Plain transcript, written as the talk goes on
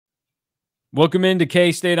Welcome into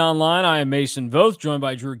K-State Online. I am Mason Voth, joined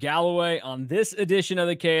by Drew Galloway. On this edition of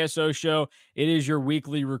the KSO Show, it is your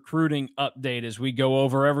weekly recruiting update as we go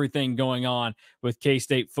over everything going on with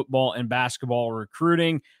K-State football and basketball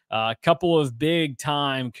recruiting. A couple of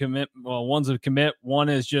big-time commit. Well, one's a commit. One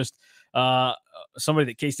is just somebody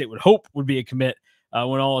that K-State would hope would be a commit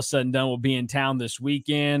when all is said and done. Will be in town this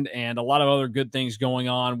weekend, and a lot of other good things going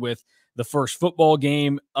on with the first football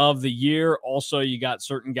game of the year. Also, you got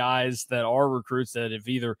certain guys that are recruits that have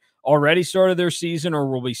either already started their season or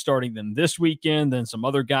will be starting them this weekend. Then some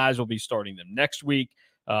other guys will be starting them next week.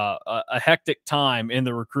 A hectic time in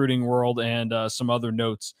the recruiting world, and some other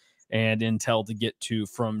notes and intel to get to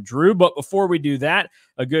from Drew. But before we do that,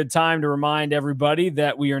 a good time to remind everybody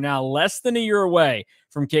that we are now less than a year away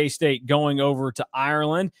from K-State going over to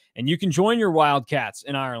Ireland, and you can join your Wildcats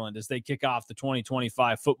in Ireland as they kick off the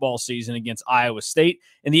 2025 football season against Iowa State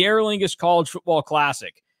in the Aer Lingus College Football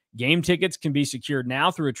Classic. Game tickets can be secured now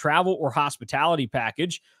through a travel or hospitality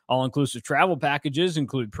package. All-inclusive travel packages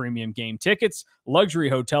include premium game tickets, luxury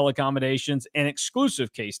hotel accommodations, and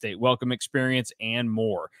exclusive K-State welcome experience, and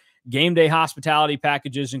more. Game day hospitality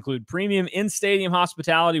packages include premium in-stadium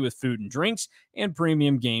hospitality with food and drinks and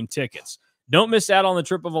premium game tickets. Don't miss out on the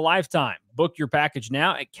trip of a lifetime. Book your package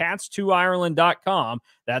now at cats2ireland.com.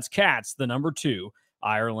 That's cats, the number 2,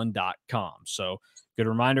 Ireland.com. So good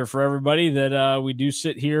reminder for everybody that we do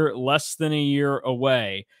sit here less than a year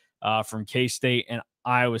away from K-State and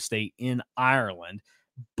Iowa State in Ireland.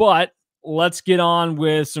 But let's get on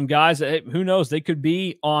with some guys that, who knows, they could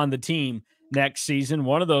be on the team next season.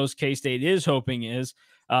 One of those K-State is hoping is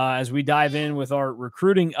as we dive in with our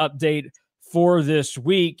recruiting update for this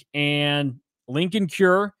week. And Lincoln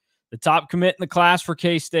Cure, the top commit in the class for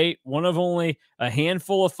K-State, one of only a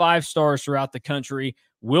handful of 5-stars throughout the country,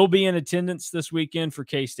 will be in attendance this weekend for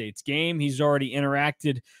K-State's game. He's already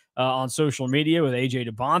interacted on social media with AJ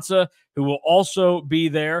DeBonsa, who will also be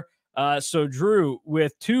there. So, Drew,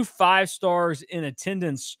 with 2 5-stars in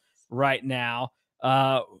attendance right now,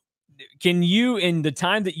 can you, in the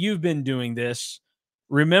time that you've been doing this,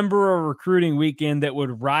 remember a recruiting weekend that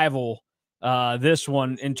would rival this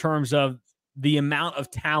one in terms of the amount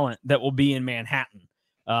of talent that will be in Manhattan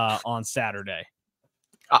on Saturday?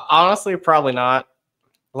 Honestly, probably not.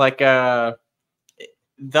 Like, the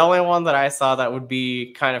only one that I saw that would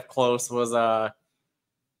be kind of close was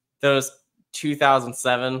those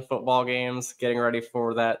 2007 football games, getting ready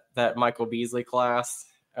for that Michael Beasley class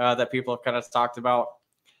that people have kind of talked about.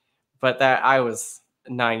 But that I was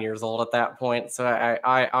 9 years old at that point, so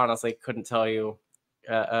I honestly couldn't tell you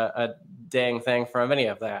a dang thing from any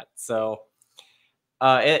of that. So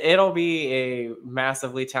it'll be a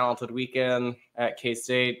massively talented weekend at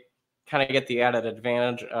K-State. Kind of get the added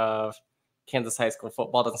advantage of Kansas high school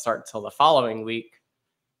football doesn't start until the following week.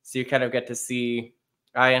 So you kind of get to see,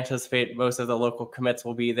 I anticipate most of the local commits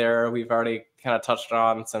will be there. We've already kind of touched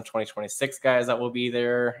on some 2026 guys that will be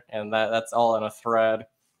there, and that's all in a thread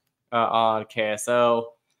on KSO.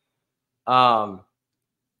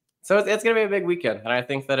 So it's going to be a big weekend, and I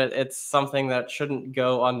think that it's something that shouldn't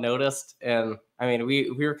go unnoticed. And I mean, we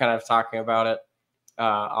were kind of talking about it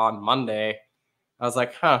on Monday. I was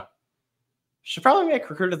like, should probably make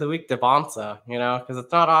Recruit of the Week DeBonsa, because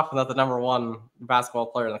it's not often that the number 1 basketball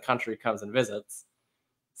player in the country comes and visits.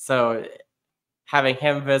 So having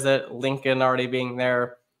him visit, Lincoln already being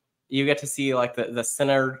there, you get to see like the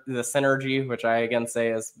synergy, which I again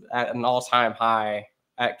say is at an all-time high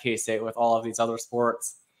at K-State with all of these other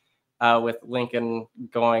sports. With Lincoln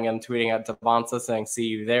going and tweeting at DeBonsa saying, "See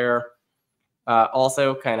you there."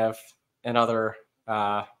 Also, kind of another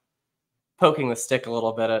poking the stick a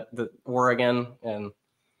little bit at the Oregon and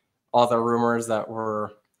all the rumors that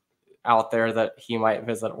were out there that he might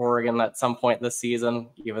visit Oregon at some point this season,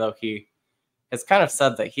 even though he has kind of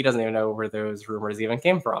said that he doesn't even know where those rumors even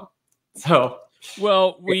came from. So,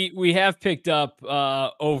 well, we have picked up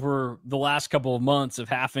over the last couple of months of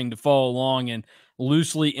having to follow along and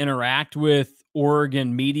loosely interact with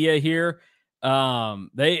Oregon media here.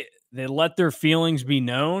 They let their feelings be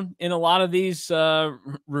known in a lot of these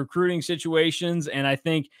recruiting situations, and I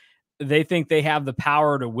think they have the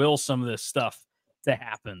power to will some of this stuff to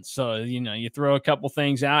happen. So, you throw a couple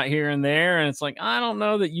things out here and there, and it's like, I don't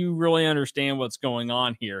know that you really understand what's going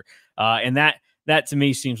on here. And that to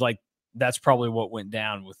me seems like that's probably what went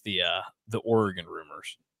down with the Oregon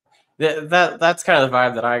rumors. That's kind of the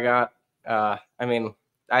vibe that I got. I mean,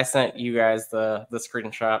 I sent you guys the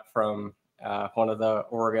screenshot from one of the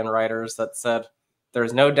Oregon writers that said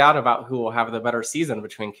there's no doubt about who will have the better season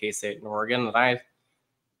between K-State and Oregon. And I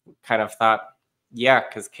kind of thought, yeah,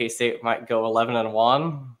 because K-State might go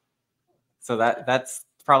 11-1. So that's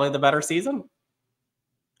probably the better season.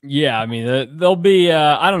 Yeah, I mean, they'll be,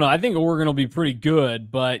 I don't know. I think Oregon will be pretty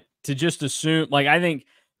good, but to just assume, like, I think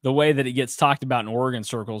the way that it gets talked about in Oregon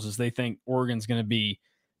circles is they think Oregon's going to be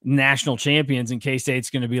national champions and K-State's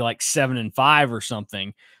going to be like 7-5 or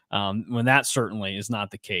something. When that certainly is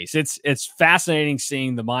not the case. It's fascinating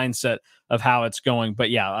seeing the mindset of how it's going. But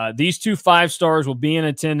yeah, these two 5-stars will be in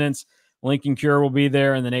attendance. Lincoln Cure will be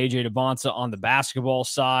there, and then AJ DeBonsa on the basketball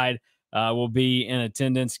side will be in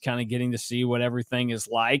attendance, kind of getting to see what everything is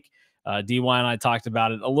like. DY and I talked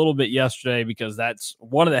about it a little bit yesterday because that's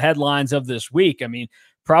one of the headlines of this week. I mean,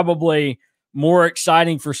 probably more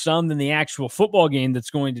exciting for some than the actual football game that's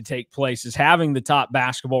going to take place is having the top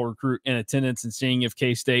basketball recruit in attendance and seeing if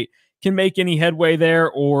K-State can make any headway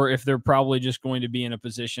there, or if they're probably just going to be in a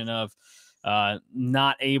position of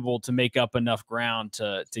not able to make up enough ground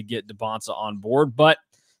to get DeBonsa on board. But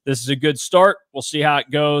this is a good start. We'll see how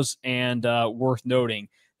it goes, and worth noting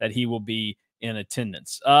that he will be in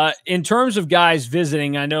attendance. In terms of guys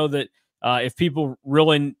visiting, I know that if people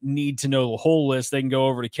really need to know the whole list, they can go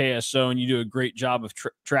over to KSO, and you do a great job of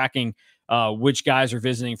tracking which guys are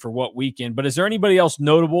visiting for what weekend. But is there anybody else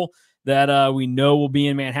notable that we know will be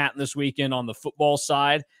in Manhattan this weekend on the football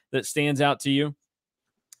side that stands out to you?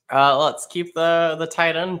 Let's keep the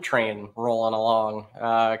tight end train rolling along.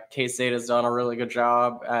 K-State has done a really good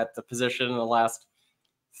job at the position in the last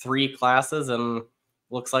 3 classes, and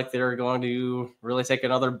looks like they're going to really take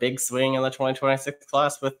another big swing in the 2026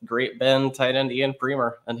 class with Great Bend tight end Ian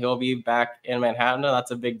Premer, and he'll be back in Manhattan. And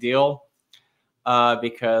that's a big deal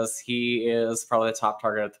because he is probably the top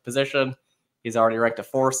target at the position. He's already ranked a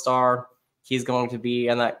 4-star. He's going to be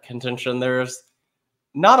in that contention. There's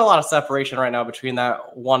not a lot of separation right now between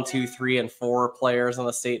that 1, 2, 3, and 4 players in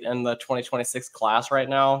the state in the 2026 class right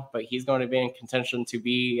now, but he's going to be in contention to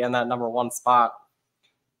be in that number 1 spot.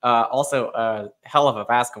 Also, a hell of a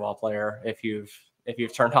basketball player if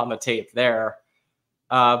you've turned on the tape there.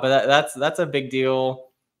 But that's a big deal.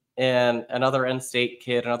 And another in-state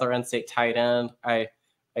kid, another in-state tight end. I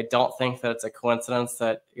don't think that it's a coincidence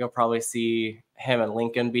that you'll probably see him and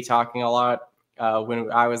Lincoln be talking a lot.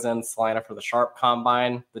 When I was in Salina for the Sharp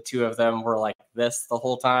Combine, the two of them were like this the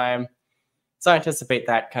whole time. So I anticipate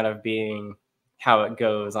that kind of being how it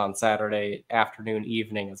goes on Saturday afternoon,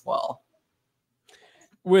 evening as well.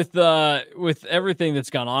 With everything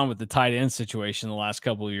that's gone on with the tight end situation the last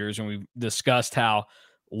couple of years, and we've discussed how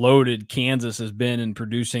loaded Kansas has been in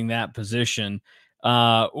producing that position,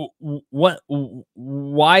 why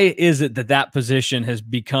is it that position has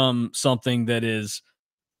become something that is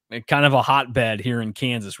kind of a hotbed here in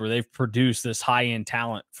Kansas, where they've produced this high-end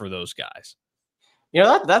talent for those guys? You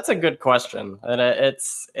know, that's a good question, and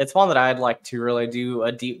it's one that I'd like to really do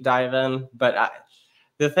a deep dive in. But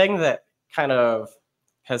the thing that kind of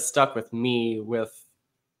has stuck with me, with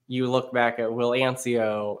you look back at Will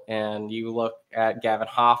Ancio and you look at Gavin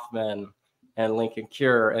Hoffman and Lincoln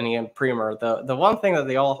Cure and Ian Premer, the one thing that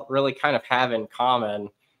they all really kind of have in common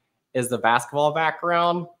is the basketball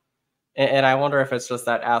background. And I wonder if it's just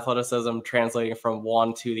that athleticism translating from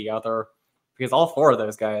one to the other, because all 4 of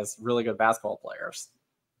those guys really good basketball players.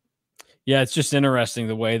 Yeah, it's just interesting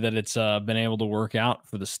the way that it's been able to work out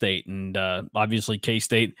for the state. And obviously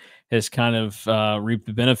K-State has kind of reaped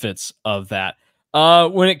the benefits of that.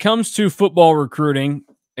 When it comes to football recruiting,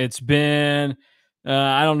 it's been,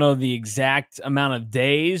 I don't know the exact amount of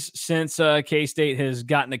days since K-State has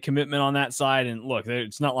gotten a commitment on that side. And look,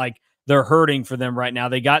 it's not like they're hurting for them right now.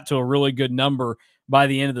 They got to a really good number by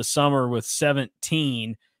the end of the summer with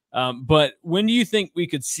 17. But when do you think we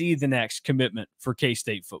could see the next commitment for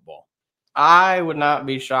K-State football? I would not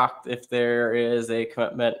be shocked if there is a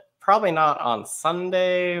commitment, probably not on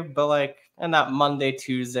Sunday, but like in that Monday,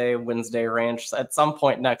 Tuesday, Wednesday range. At some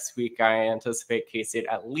point next week, I anticipate K-State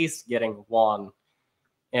at least getting 1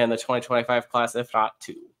 in the 2025 class, if not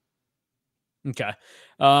 2. Okay.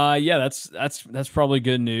 Yeah, that's probably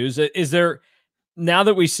good news. Is there, now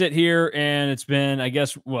that we sit here and it's been, I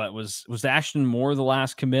guess, what was Ashton Moore the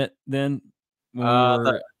last commit then? When we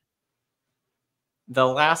were... The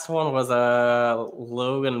last one was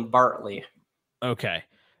Logan Bartley. Okay.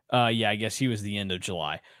 Yeah, I guess he was the end of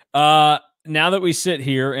July. Now that we sit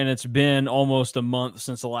here and it's been almost a month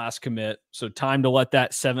since the last commit, so time to let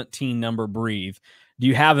that 17 number breathe. Do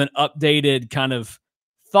you have an updated kind of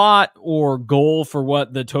thought or goal for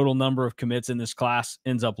what the total number of commits in this class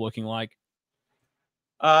ends up looking like?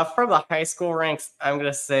 From the high school ranks, I'm going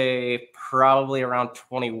to say probably around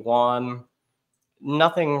 21.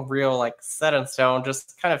 Nothing real like set in stone,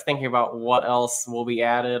 just kind of thinking about what else will be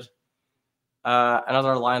added.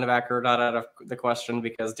 Another linebacker not out of the question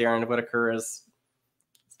because Darren Whitaker is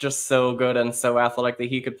just so good and so athletic that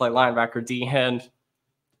he could play linebacker, D end,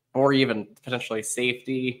 or even potentially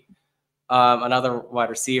safety. Another wide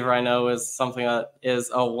receiver I know is something that is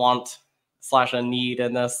a want slash a need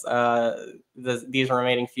in these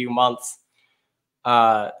remaining few months.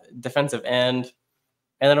 Defensive end.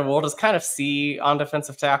 And then we'll just kind of see on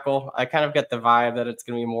defensive tackle. I kind of get the vibe that it's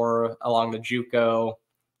going to be more along the JUCO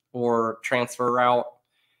or transfer route.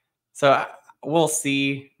 So we'll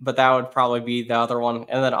see, but that would probably be the other one.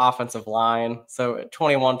 And then offensive line. So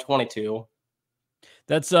 21, 22.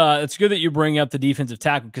 That's it's good that you bring up the defensive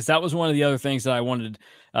tackle, because that was one of the other things that I wanted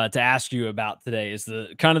to ask you about today, is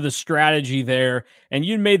the kind of the strategy there. And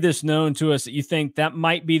you made this known to us that you think that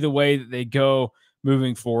might be the way that they go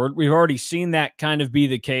moving forward. We've already seen that kind of be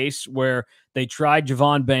the case, where they tried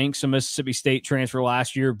Javon Banks, a Mississippi State transfer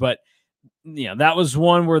last year, but that was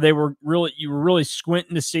one where you were really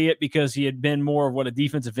squinting to see it, because he had been more of what a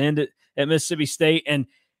defensive end at Mississippi State, and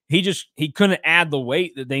he couldn't add the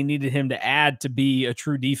weight that they needed him to add to be a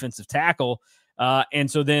true defensive tackle.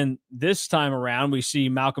 And so then this time around, we see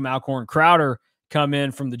Malcolm Alcorn Crowder come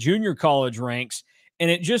in from the junior college ranks, and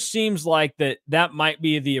it just seems like that might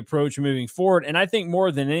be the approach moving forward. And I think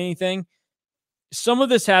more than anything, some of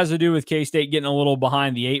this has to do with K-State getting a little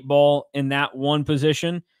behind the 8 ball in that one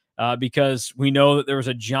position, because we know that there was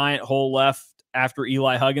a giant hole left after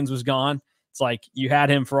Eli Huggins was gone. It's like you had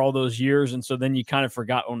him for all those years, and so then you kind of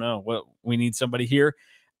forgot, oh no, we need somebody here.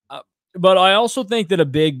 But I also think that a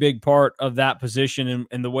big part of that position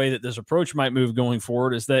and the way that this approach might move going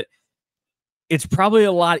forward is that it's probably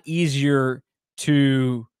a lot easier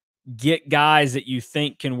to get guys that you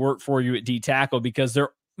think can work for you at D tackle, because they're,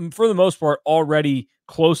 for the most part, already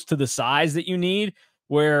close to the size that you need.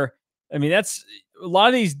 Where, I mean, that's a lot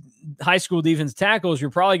of these high school defense tackles, you're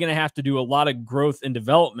probably going to have to do a lot of growth and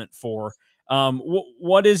development for.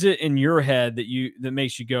 What is it in your head that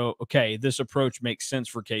makes you go, okay, this approach makes sense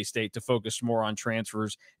for K-State to focus more on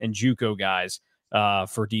transfers and JUCO guys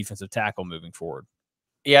for defensive tackle moving forward?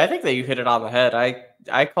 Yeah, I think that you hit it on the head.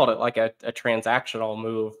 I called it like a transactional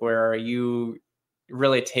move, where you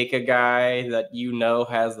really take a guy that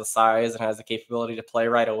has the size and has the capability to play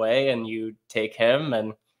right away, and you take him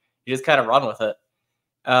and you just kind of run with it.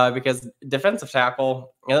 Because defensive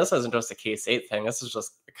tackle, this isn't just a K-State thing. This is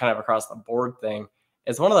just kind of across the board thing.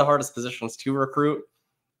 It's one of the hardest positions to recruit,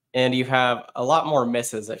 and you have a lot more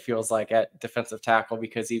misses, it feels like, at defensive tackle,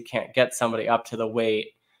 because you can't get somebody up to the weight,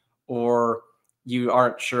 or you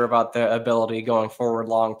aren't sure about the ability going forward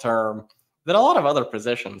long term than a lot of other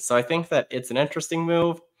positions. So I think that it's an interesting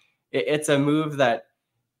move. It's a move that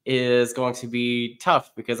is going to be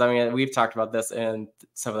tough, because, I mean, we've talked about this in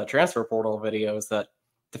some of the transfer portal videos, that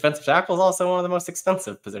defensive tackle is also one of the most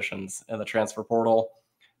expensive positions in the transfer portal.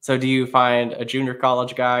 So do you find a junior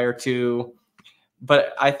college guy or two?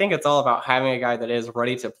 But I think it's all about having a guy that is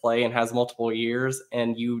ready to play and has multiple years,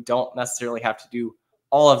 and you don't necessarily have to do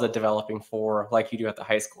all of the developing for like you do at the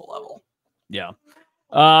high school level. Yeah.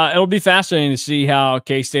 It'll be fascinating to see how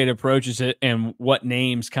K-State approaches it and what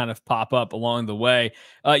names kind of pop up along the way.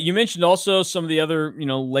 You mentioned also some of the other,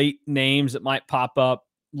 late names that might pop up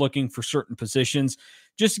looking for certain positions.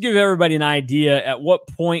 Just to give everybody an idea, at what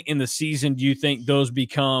point in the season do you think those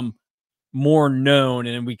become more known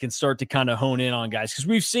and we can start to kind of hone in on guys? Because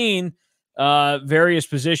we've seen various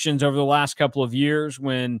positions over the last couple of years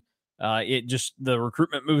when the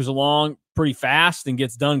recruitment moves along pretty fast and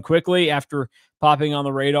gets done quickly after popping on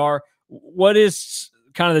the radar. What is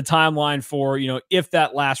kind of the timeline for, if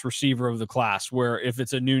that last receiver of the class, where if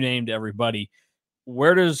it's a new name to everybody,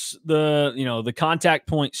 where does the contact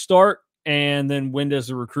point start? And then when does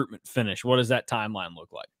the recruitment finish? What does that timeline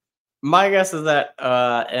look like? My guess is that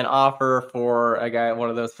an offer for a guy at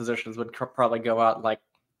one of those positions would probably go out like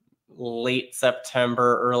late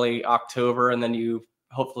September, early October, and then you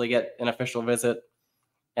hopefully get an official visit,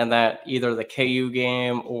 and that either the KU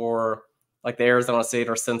game or like the Arizona State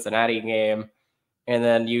or Cincinnati game, and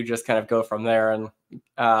then you just kind of go from there. And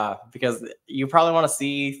because you probably want to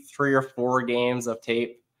see 3 or 4 games of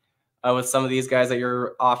tape with some of these guys that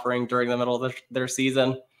you're offering during the middle of their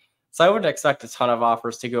season. So I wouldn't expect a ton of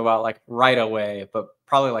offers to go out like right away, but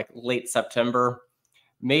probably like late September,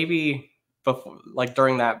 maybe before, like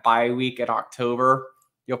during that bye week in October,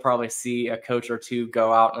 you'll probably see a coach or two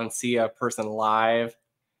go out and see a person live.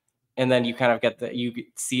 And then you kind of you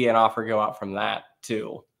see an offer go out from that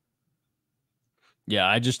too. Yeah,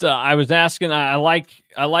 I was asking, I like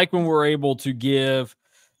when we're able to give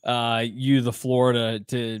you the floor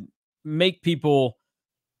to make people,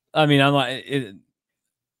 I mean,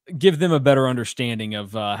 give them a better understanding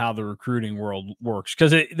of how the recruiting world works,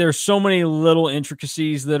 because there's so many little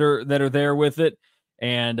intricacies that are there with it,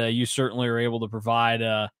 and you certainly are able to provide.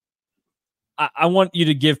 I want you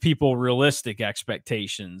to give people realistic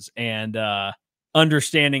expectations and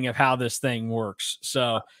understanding of how this thing works.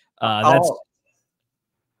 So that's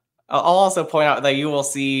I'll also point out that you will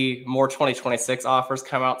see more 2026 offers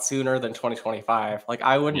come out sooner than 2025. Like,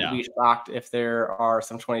 I wouldn't yeah. be shocked if there are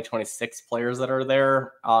some 2026 players that are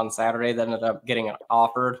there on Saturday that ended up getting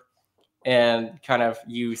offered, and kind of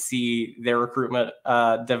you see their recruitment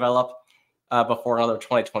develop before another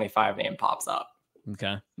 2025 name pops up.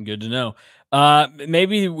 Okay, good to know.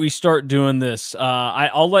 Maybe we start doing this.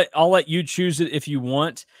 I'll let you choose it if you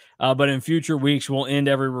want. But in future weeks, we'll end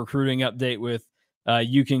every recruiting update with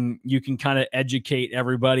you can kind of educate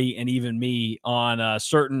everybody and even me on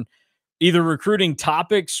certain either recruiting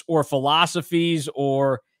topics or philosophies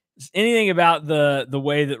or anything about the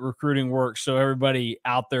way that recruiting works. So everybody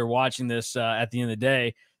out there watching this at the end of the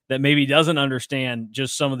day that maybe doesn't understand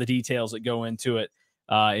just some of the details that go into it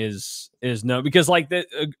is no, because like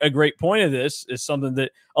a great point of this is something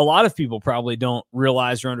that a lot of people probably don't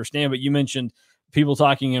realize or understand. But you mentioned people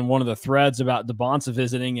talking in one of the threads about DeBonsa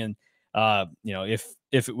visiting, and if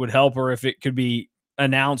it would help or if it could be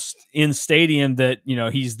announced in stadium that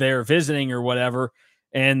he's there visiting or whatever,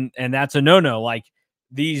 and that's a no. Like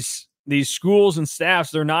these schools and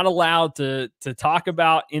staffs, they're not allowed to talk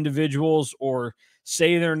about individuals or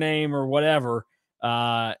say their name or whatever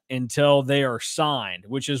until they are signed,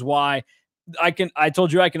 which is why I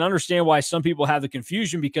told you I can understand why some people have the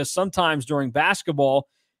confusion, because sometimes during basketball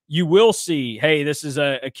you will see, hey, this is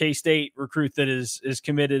a K-State recruit that is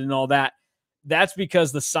committed and all that. That's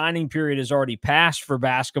because the signing period is already passed for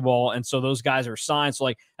basketball, and so those guys are signed. So,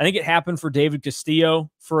 like, I think it happened for David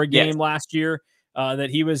Castillo for a game last year that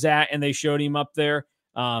he was at, and they showed him up there.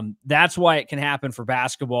 That's why it can happen for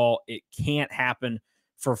basketball. It can't happen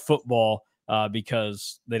for football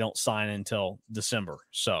because they don't sign until December.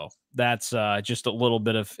 So that's just a little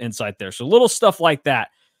bit of insight there. So little stuff like that.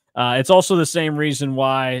 It's also the same reason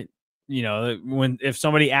why, if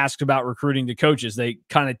somebody asks about recruiting to coaches, they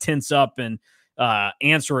kind of tense up and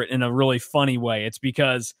answer it in a really funny way. It's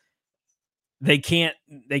because they can't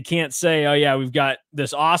say, oh yeah, we've got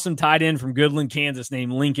this awesome tight end from Goodland, Kansas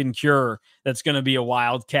named Lincoln Cure that's going to be a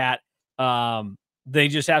Wildcat. They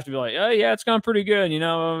just have to be like, oh yeah, it's gone pretty good,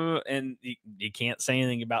 and you can't say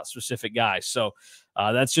anything about specific guys. So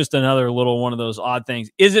that's just another little one of those odd things.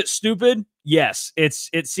 Is it stupid? Yes,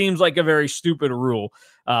 it seems like a very stupid rule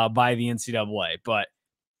by the NCAA, but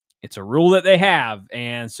it's a rule that they have,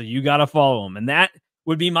 and so you got to follow them. And that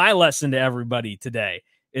would be my lesson to everybody today,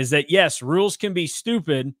 is that yes, rules can be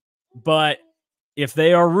stupid, but if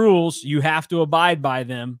they are rules, you have to abide by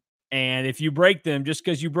them. And if you break them, just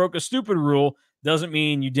because you broke a stupid rule doesn't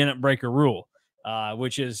mean you didn't break a rule,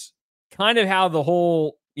 which is kind of how the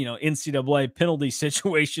whole NCAA penalty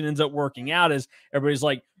situation ends up working out. Is everybody's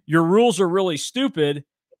like, your rules are really stupid,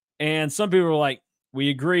 and some people are like, we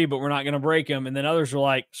agree, but we're not going to break them, and then others are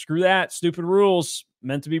like, screw that, stupid rules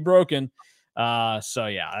meant to be broken. So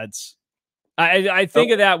yeah, it's I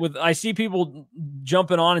think of that with, I see people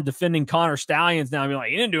jumping on and defending Connor Stallions now. I'm like,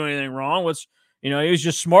 he didn't do anything wrong. He was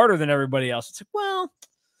just smarter than everybody else. It's like, well,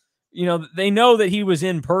 they know that he was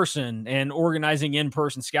in person and organizing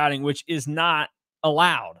in-person scouting, which is not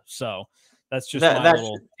allowed. So that's just my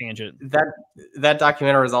little tangent. That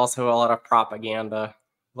documentary is also a lot of propaganda.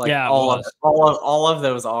 Like, yeah, all of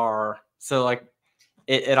those are. So like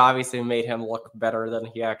it obviously made him look better than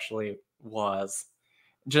he actually was.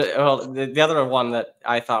 The other one that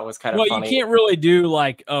I thought was kind of funny. You can't really do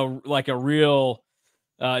like a real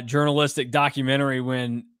journalistic documentary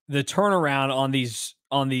when the turnaround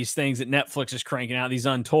on these things that Netflix is cranking out, these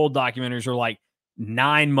untold documentaries, are like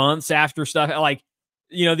 9 months after stuff. Like,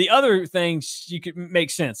 the other things you could make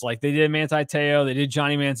sense. Like they did Manti Te'o, they did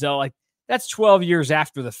Johnny Manziel. Like that's 12 years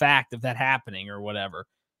after the fact of that happening or whatever.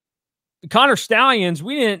 Connor Stallions,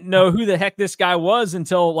 we didn't know who the heck this guy was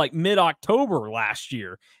until like mid-October last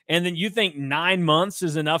year. And then you think 9 months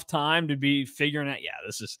is enough time to be figuring out, yeah,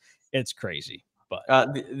 it's crazy.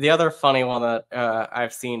 But the other funny one that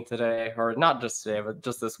I've seen today, or not just today, but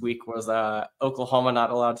just this week, was Oklahoma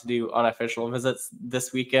not allowed to do unofficial visits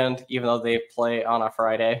this weekend, even though they play on a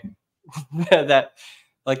Friday. That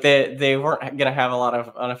like they weren't going to have a lot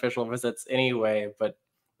of unofficial visits anyway, but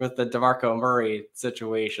with the DeMarco Murray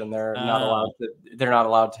situation, they're not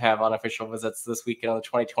allowed to have unofficial visits this weekend in the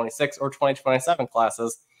 2026 or 2027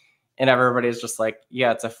 classes. And everybody's just like,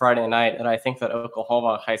 yeah, it's a Friday night. And I think that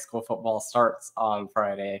Oklahoma high school football starts on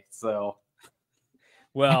Friday. So,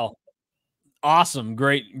 well, awesome.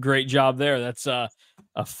 Great job there. That's a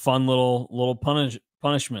fun little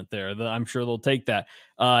punishment there. I'm sure they'll take that.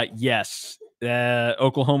 Yes,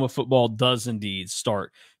 Oklahoma football does indeed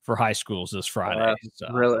start for high schools this Friday.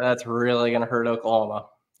 That's really going to hurt Oklahoma.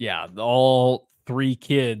 Yeah, all 3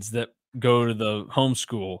 kids that go to the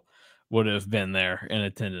homeschool would have been there in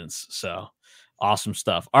attendance. So awesome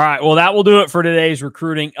stuff. All right. Well, that will do it for today's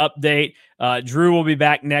recruiting update. Drew will be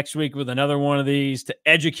back next week with another one of these to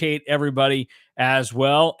educate everybody as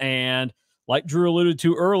well. And like Drew alluded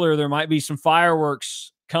to earlier, there might be some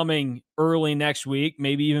fireworks coming early next week,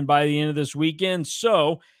 maybe even by the end of this weekend.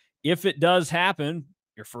 So if it does happen,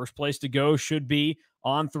 your first place to go should be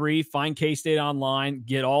On3. Find K-State Online,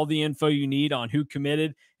 get all the info you need on who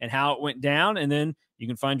committed and how it went down. And then you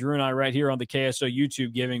can find Drew and I right here on the KSO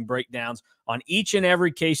YouTube giving breakdowns on each and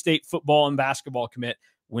every K-State football and basketball commit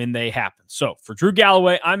when they happen. So for Drew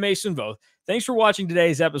Galloway, I'm Mason Voth. Thanks for watching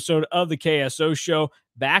today's episode of the KSO Show.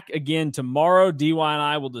 Back again tomorrow. DY and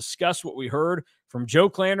I will discuss what we heard from Joe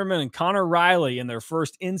Klanderman and Connor Riley in their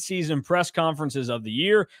first in-season press conferences of the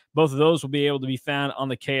year. Both of those will be able to be found on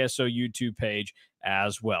the KSO YouTube page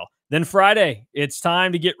as well. Then Friday, it's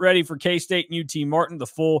time to get ready for K-State and UT Martin. The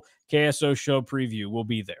full KSO Show preview will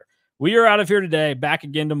be there. We are out of here today. Back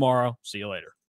again tomorrow. See you later.